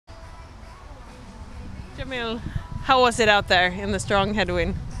Jamile, how was it out there in the strong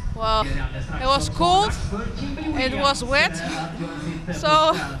headwind? Well, it was cold, it was wet,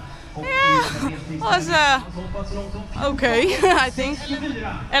 so yeah, it was okay, I think.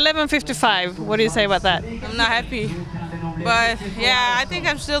 11:55. What do you say about that? I'm not happy, but yeah, I think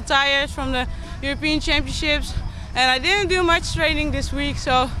I'm still tired from the European Championships, and I didn't do much training this week,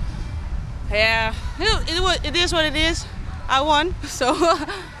 so yeah, it is what it is. I won, so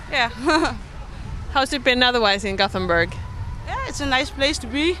yeah. How's it been otherwise in Gothenburg? Yeah, it's a nice place to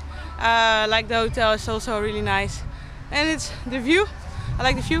be. Like the hotel is also really nice, and it's the view. I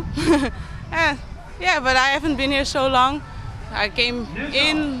like the view. Yeah, but I haven't been here so long. I came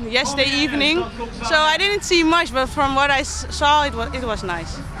in yesterday evening, so I didn't see much. But from what I saw, it was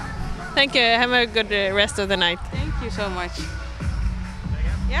nice. Thank you. Have a good rest of the night. Thank you so much.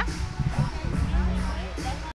 Yeah.